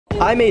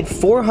I made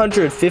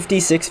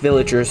 456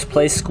 villagers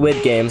play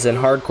Squid games in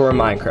hardcore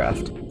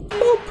Minecraft.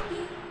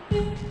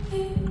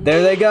 Boop.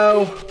 There they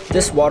go.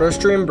 This water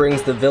stream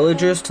brings the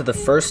villagers to the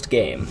first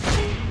game.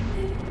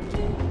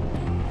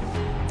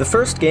 The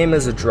first game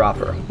is a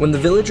dropper. When the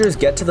villagers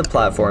get to the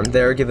platform,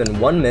 they are given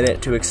 1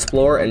 minute to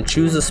explore and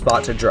choose a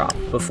spot to drop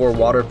before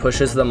water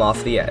pushes them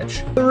off the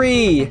edge.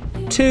 3,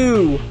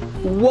 2,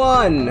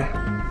 1.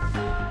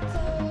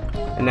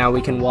 And now we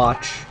can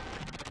watch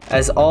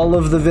as all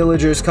of the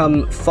villagers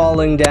come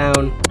falling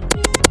down.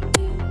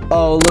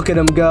 Oh, look at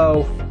them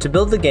go. To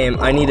build the game,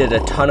 I needed a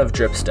ton of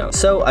dripstone,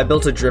 so I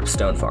built a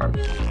dripstone farm.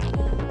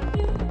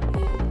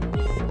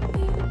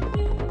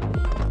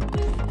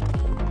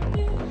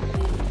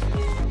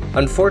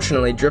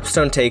 Unfortunately,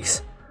 dripstone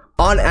takes,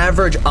 on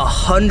average,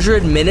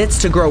 100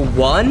 minutes to grow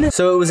one,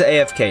 so it was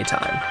AFK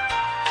time.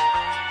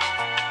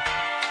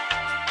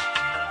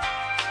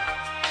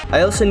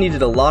 I also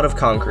needed a lot of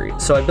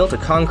concrete, so I built a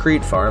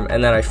concrete farm,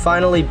 and then I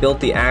finally built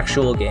the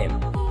actual game.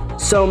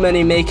 So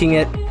many making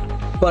it,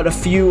 but a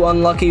few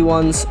unlucky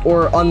ones,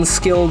 or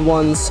unskilled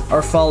ones,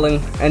 are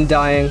falling and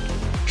dying.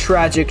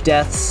 Tragic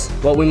deaths.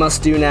 What we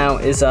must do now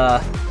is,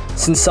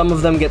 since some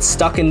of them get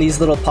stuck in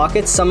these little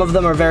pockets, some of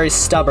them are very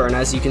stubborn,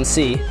 as you can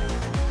see.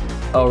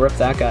 Oh, rip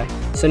that guy.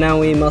 So now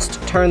we must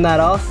turn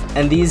that off,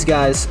 and these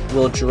guys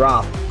will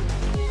drop.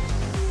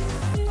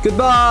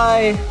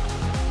 Goodbye!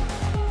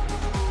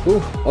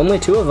 Ooh, only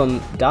 2 of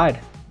them died.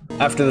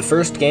 After the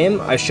first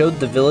game, I showed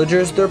the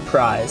villagers their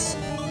prize.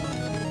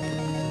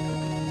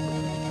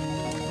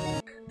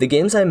 The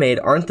games I made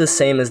aren't the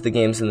same as the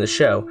games in the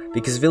show,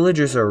 because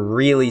villagers are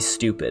really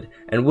stupid,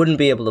 and wouldn't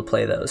be able to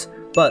play those.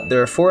 But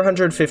there are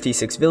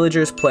 456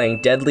 villagers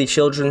playing deadly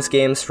children's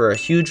games for a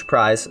huge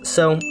prize,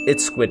 so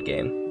it's Squid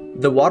Game.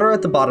 The water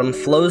at the bottom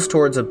flows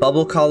towards a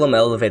bubble column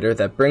elevator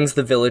that brings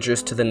the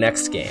villagers to the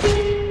next game.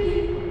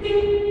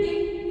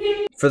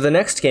 For the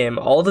next game,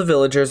 all the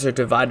villagers are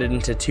divided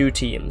into 2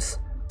 teams.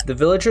 The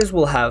villagers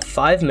will have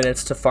 5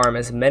 minutes to farm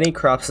as many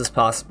crops as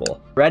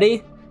possible.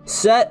 Ready,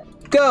 set,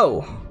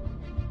 go!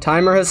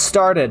 Timer has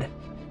started.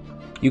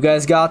 You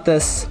guys got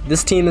this.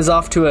 This team is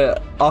off to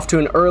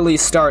an early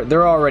start.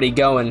 They're already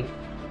going.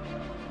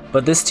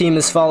 But this team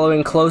is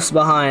following close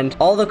behind.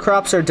 All the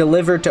crops are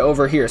delivered to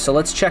over here, so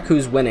let's check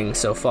who's winning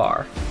so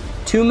far.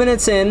 2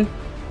 minutes in,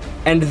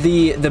 and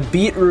the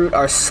beetroot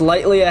are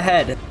slightly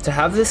ahead. To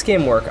have this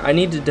game work, I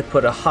needed to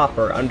put a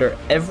hopper under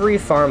every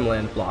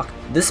farmland block.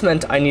 This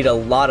meant I need a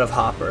lot of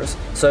hoppers,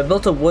 so I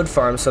built a wood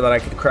farm so that I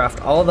could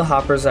craft all the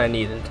hoppers I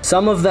needed.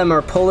 Some of them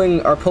are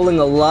pulling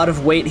a lot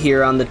of weight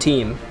here on the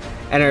team,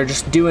 and are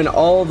just doing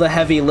all the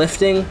heavy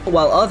lifting,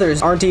 while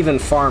others aren't even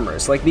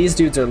farmers. Like, these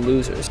dudes are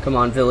losers. Come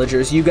on,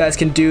 villagers, you guys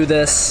can do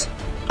this.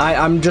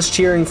 I'm just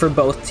cheering for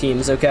both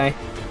teams, okay?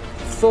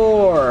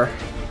 4,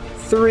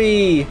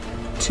 3,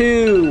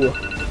 2,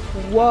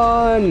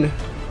 1,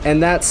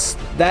 and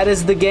that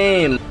is the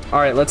game. All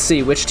right, let's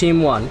see which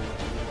team won.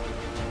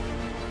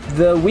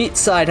 The wheat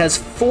side has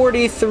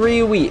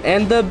 43 wheat,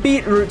 and the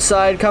beetroot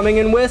side coming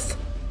in with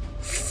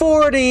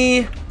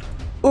 40.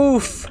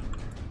 Oof.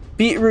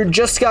 Beetroot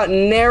just got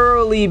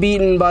narrowly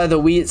beaten by the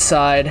wheat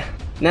side.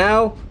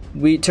 Now,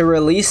 to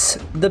release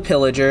the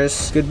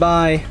pillagers.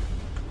 Goodbye.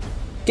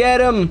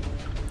 Get him!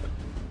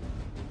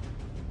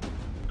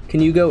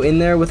 Can you go in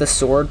there with a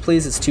sword,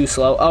 please? It's too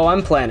slow. Oh,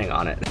 I'm planning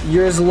on it.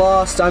 Yours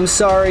lost. I'm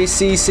sorry,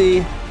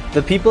 Cece.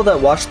 The people that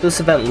watched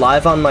this event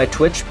live on my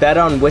Twitch bet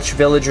on which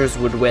villagers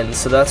would win,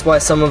 so that's why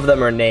some of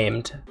them are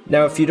named.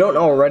 Now, if you don't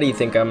already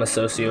think I'm a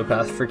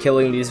sociopath for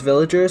killing these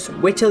villagers,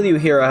 wait till you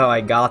hear how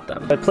I got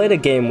them. I played a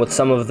game with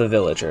some of the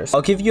villagers.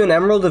 I'll give you an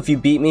emerald if you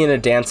beat me in a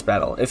dance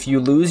battle. If you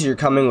lose, you're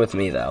coming with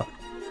me, though.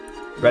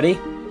 Ready?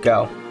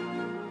 Go.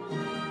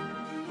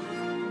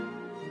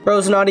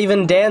 Bro's not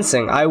even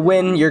dancing. I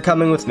win, you're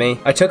coming with me.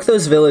 I took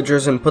those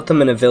villagers and put them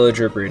in a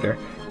villager breeder.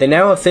 They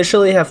now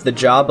officially have the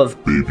job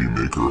of baby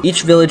maker.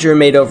 Each villager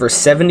made over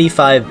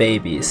 75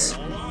 babies.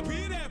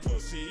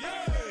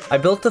 I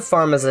built the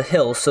farm as a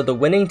hill so the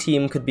winning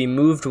team could be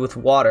moved with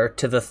water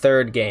to the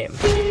 3rd game.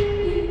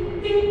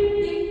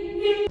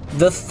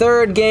 The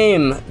 3rd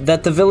game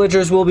that the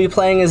villagers will be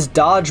playing is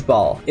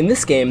dodgeball. In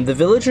this game, the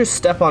villagers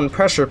step on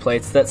pressure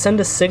plates that send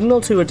a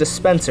signal to a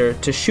dispenser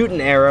to shoot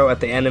an arrow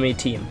at the enemy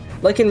team.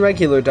 Like in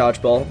regular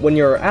dodgeball, when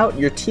you're out,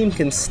 your team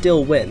can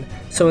still win.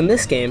 So in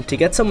this game, to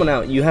get someone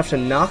out, you have to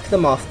knock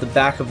them off the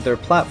back of their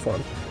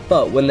platform.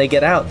 But when they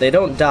get out, they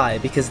don't die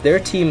because their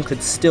team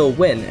could still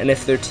win, and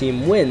if their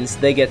team wins,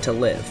 they get to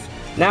live.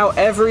 Now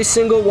every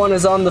single one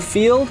is on the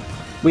field.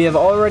 We have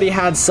already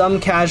had some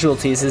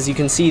casualties. As you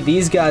can see,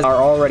 these guys are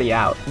already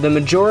out. The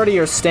majority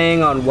are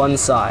staying on one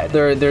side.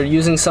 They're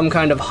using some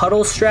kind of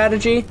huddle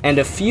strategy, and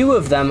a few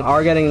of them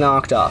are getting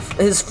knocked off.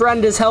 His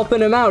friend is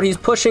helping him out. He's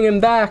pushing him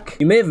back.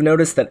 You may have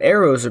noticed that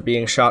arrows are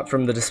being shot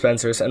from the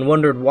dispensers and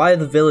wondered why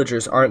the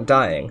villagers aren't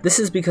dying. This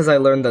is because I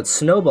learned that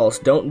snowballs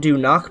don't do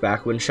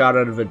knockback when shot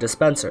out of a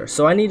dispenser,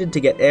 so I needed to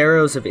get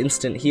arrows of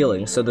instant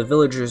healing so the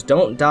villagers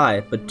don't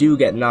die but do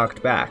get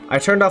knocked back. I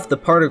turned off the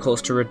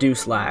particles to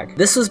reduce lag.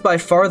 This was by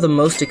far the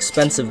most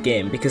expensive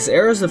game because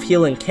arrows of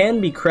healing can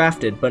be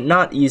crafted, but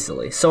not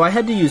easily, so I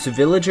had to use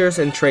villagers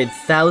and trade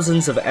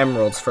thousands of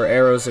emeralds for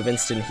arrows of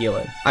instant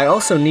healing. I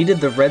also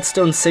needed the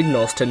redstone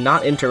signals to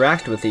not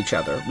interact with each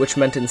other, which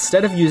meant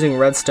instead of using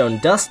redstone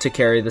dust to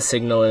carry the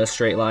signal in a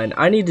straight line,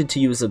 I needed to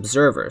use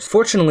observers.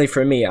 Fortunately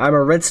for me, I'm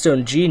a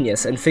redstone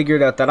genius and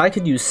figured out that I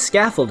could use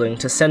scaffolding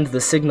to send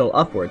the signal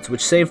upwards,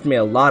 which saved me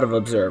a lot of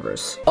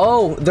observers.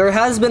 Oh, there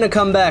has been a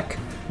comeback.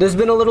 There's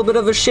been a little bit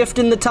of a shift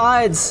in the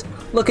tides.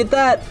 Look at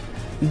that.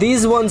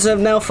 These ones have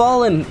now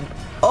fallen.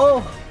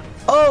 Oh,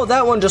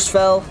 that one just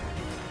fell.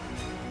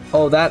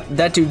 Oh,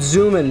 that dude's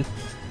zooming.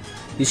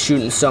 He's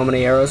shooting so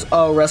many arrows.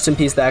 Oh, rest in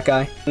peace, that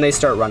guy. And they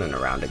start running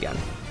around again.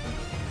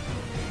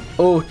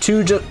 Oh,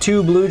 two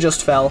blue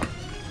just fell.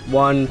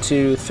 1,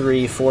 2,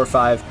 3, 4,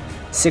 5,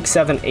 6,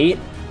 7, 8.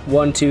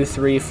 1, 2,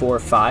 3, 4,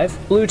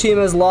 5. Blue team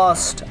has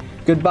lost.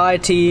 Goodbye,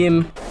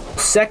 team.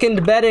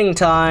 Second betting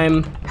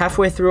time.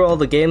 Halfway through all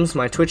the games,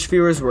 my Twitch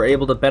viewers were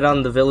able to bet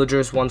on the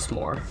villagers once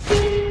more.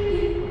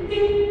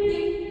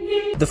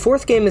 The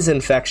fourth game is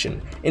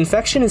Infection.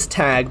 Infection is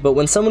tag, but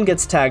when someone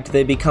gets tagged,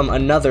 they become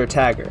another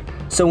tagger.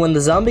 So when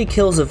the zombie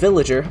kills a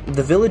villager,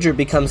 the villager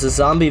becomes a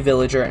zombie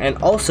villager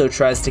and also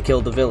tries to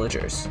kill the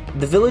villagers.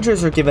 The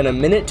villagers are given a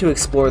minute to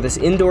explore this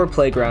indoor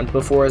playground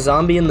before a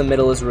zombie in the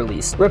middle is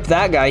released. Rip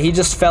that guy, he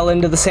just fell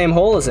into the same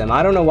hole as him.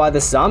 I don't know why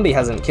this zombie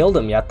hasn't killed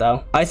him yet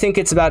though. I think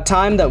it's about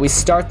time that we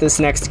start this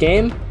next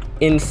game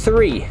in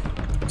 3,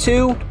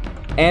 2,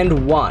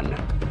 and 1.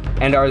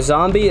 And our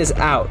zombie is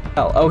out.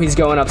 Oh, he's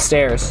going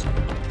upstairs.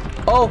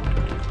 Oh,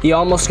 he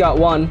almost got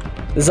one.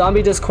 The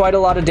zombie does quite a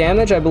lot of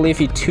damage. I believe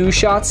he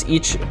 2-shots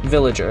each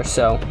villager,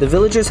 so the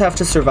villagers have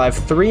to survive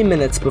 3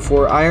 minutes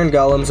before iron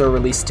golems are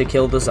released to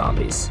kill the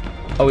zombies.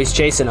 Oh, he's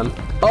chasing them.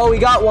 Oh, we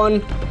got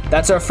one.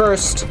 That's our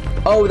first.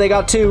 Oh, they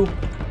got 2.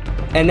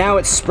 And now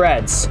it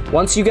spreads.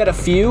 Once you get a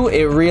few,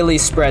 it really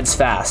spreads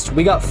fast.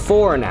 We got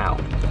 4 now.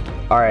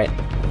 All right.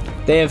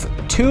 They have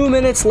 2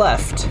 minutes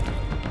left.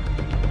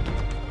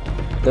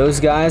 Those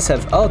guys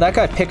have... Oh, that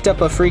guy picked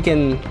up a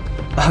freaking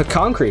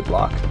concrete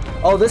block.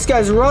 Oh, this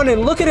guy's running.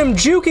 Look at him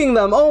juking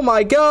them. Oh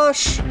my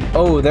gosh.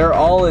 Oh, they're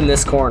all in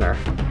this corner.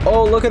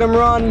 Oh, look at him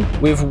run.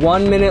 We have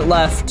 1 minute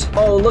left.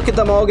 Oh, look at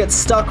them all get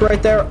stuck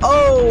right there.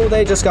 Oh,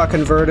 they just got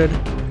converted.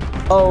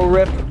 Oh,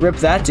 rip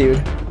that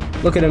dude.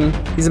 Look at him.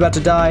 He's about to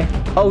die.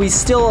 Oh, he's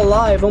still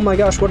alive. Oh my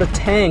gosh, what a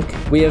tank.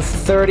 We have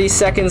 30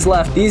 seconds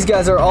left. These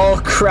guys are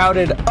all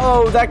crowded.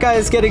 Oh, that guy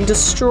is getting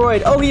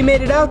destroyed. Oh, he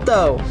made it out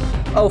though.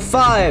 Oh,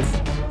 5,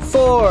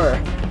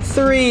 4,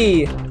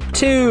 3,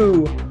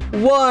 2,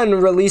 1.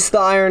 Release the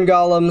iron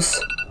golems.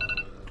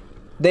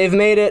 They've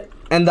made it,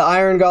 and the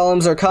iron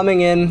golems are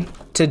coming in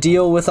to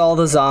deal with all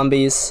the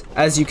zombies.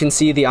 As you can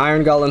see, the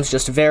iron golems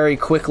just very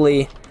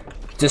quickly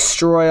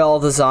destroy all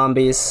the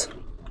zombies.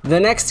 The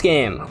next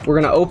game,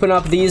 we're gonna open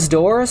up these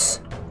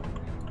doors.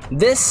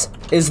 This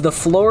is the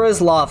floor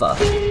is lava.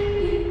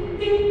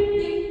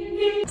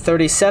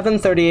 37,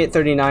 38,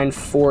 39,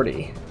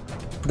 40.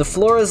 The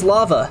floor is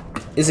lava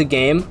is a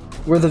game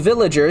where the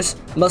villagers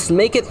must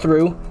make it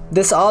through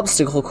this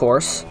obstacle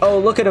course. Oh,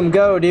 look at them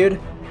go, dude.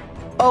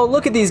 Oh,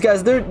 look at these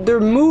guys. They're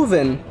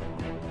moving.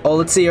 Oh,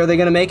 let's see. Are they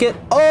gonna make it?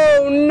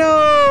 Oh,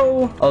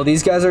 no. Oh,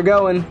 these guys are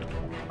going.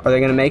 Are they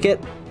gonna make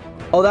it?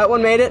 Oh, that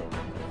one made it.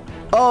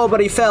 Oh, but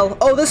he fell.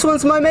 Oh, this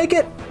one's might make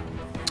it.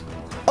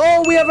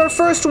 Oh, we have our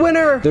first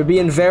winner. They're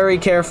being very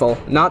careful.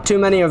 Not too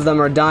many of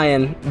them are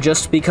dying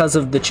just because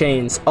of the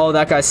chains. Oh,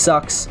 that guy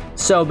sucks.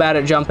 So bad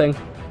at jumping.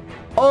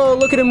 Oh,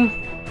 look at him.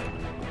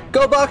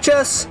 Go,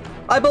 Bakchess.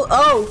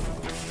 Oh,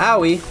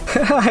 owie.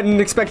 I didn't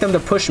expect them to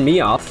push me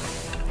off.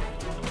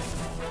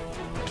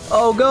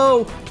 Oh,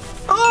 go.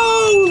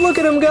 Oh, look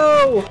at him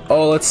go.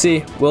 Oh, let's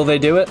see. Will they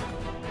do it?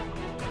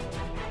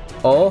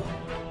 Oh.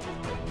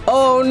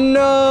 Oh,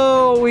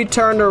 no. We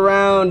turned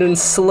around and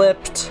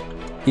slipped.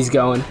 He's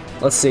going.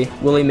 Let's see.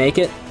 Will he make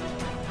it?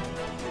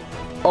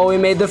 Oh, he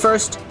made the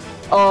first.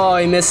 Oh,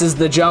 he misses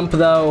the jump,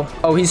 though.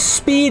 Oh, he's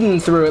speeding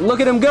through it. Look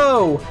at him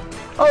go.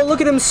 Oh, look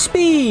at him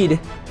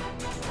speed.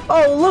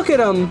 Oh, look at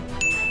him.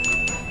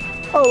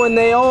 Oh, and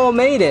they all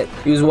made it.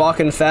 He was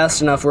walking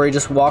fast enough where he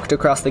just walked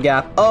across the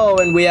gap. Oh,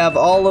 and we have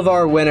all of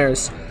our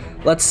winners.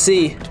 Let's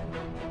see.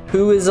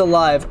 Who is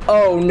alive?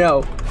 Oh,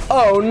 no.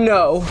 Oh,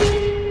 no.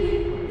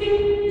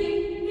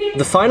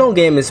 The final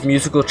game is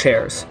musical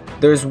chairs.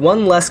 There's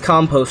one less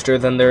composter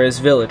than there is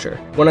villager.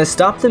 When I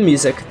stop the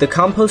music, the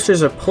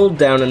composters are pulled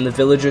down and the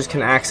villagers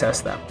can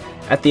access them.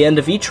 At the end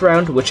of each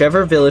round,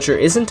 whichever villager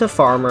isn't a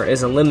farmer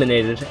is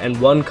eliminated and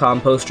one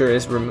composter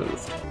is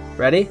removed.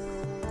 Ready?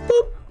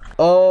 Boop.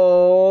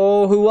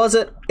 Oh, who was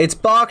it? It's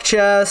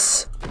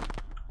Bakchess.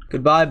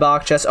 Goodbye,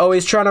 Bakchess. Oh,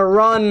 he's trying to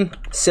run.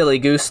 Silly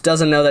goose,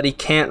 doesn't know that he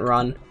can't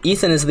run.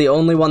 Ethan is the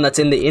only one that's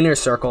in the inner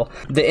circle.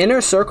 The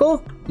inner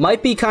circle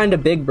might be kind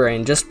of big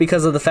brain just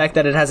because of the fact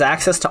that it has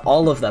access to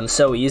all of them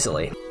so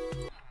easily.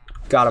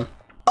 Got him.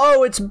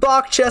 Oh, it's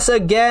Bakchess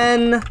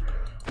again.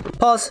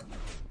 Pause.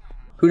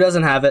 Who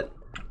doesn't have it?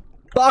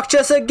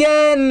 Bakchess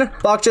again!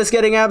 Bakchess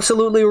getting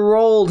absolutely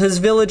rolled. His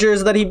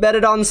villagers that he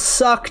betted on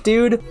suck,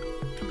 dude.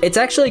 It's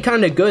actually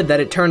kind of good that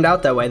it turned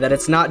out that way, that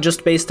it's not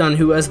just based on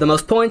who has the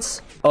most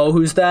points. Oh,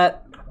 who's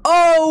that?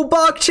 Oh,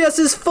 Bakchess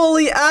is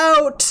fully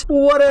out!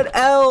 What an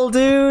L,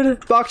 dude.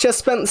 Bakchess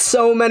spent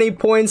so many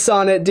points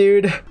on it,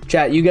 dude.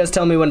 Chat, you guys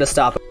tell me when to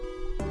stop.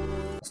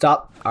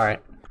 Stop? Alright.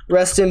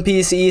 Rest in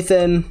peace,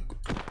 Ethan.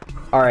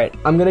 Alright,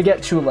 I'm gonna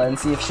get Chula and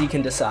see if she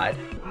can decide.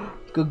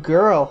 Good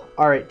girl.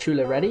 Alright,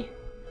 Chula, ready?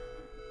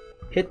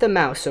 Hit the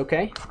mouse,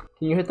 okay?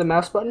 Can you hit the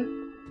mouse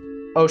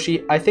button? Oh,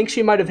 I think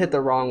she might have hit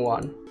the wrong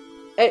one.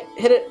 Hey,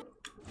 hit it.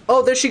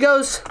 Oh, there she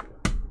goes.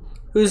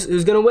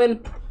 Who's gonna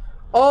win?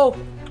 Oh!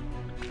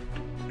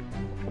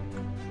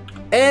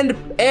 And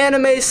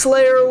Anime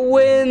Slayer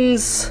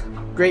wins!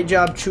 Great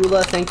job,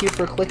 Chula. Thank you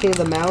for clicking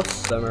the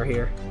mouse. Summer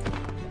here.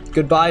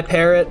 Goodbye,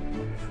 Parrot.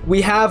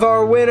 We have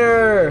our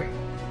winner!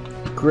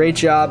 Great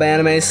job,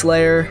 Anime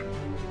Slayer.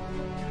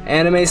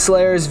 Anime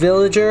Slayer's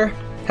villager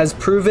has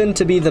proven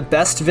to be the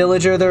best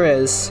villager there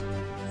is.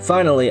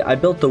 Finally, I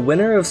built the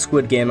winner of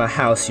Squid Game a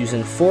house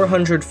using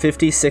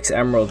 456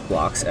 emerald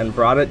blocks and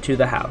brought it to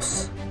the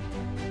house.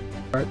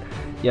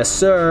 Yes,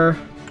 sir.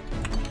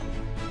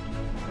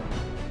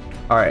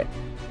 Alright.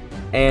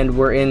 And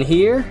we're in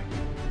here.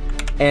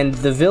 And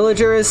the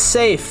villager is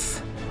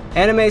safe.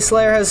 Anime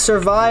Slayer has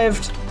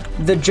survived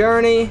the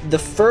journey. The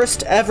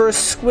first ever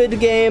Squid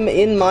Game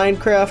in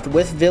Minecraft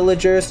with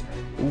villagers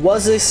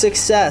was a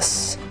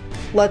success.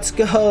 Let's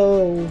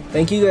go.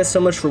 Thank you guys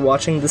so much for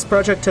watching. This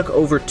project took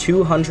over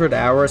 200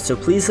 hours, so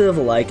please leave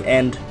a like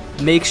and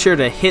make sure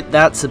to hit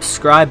that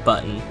subscribe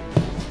button.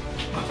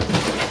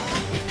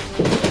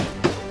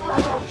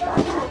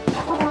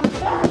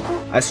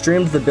 I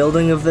streamed the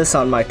building of this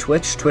on my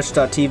Twitch,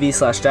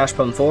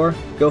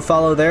 twitch.tv/dashbum4. Go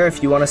follow there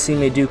if you want to see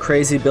me do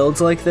crazy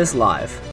builds like this live.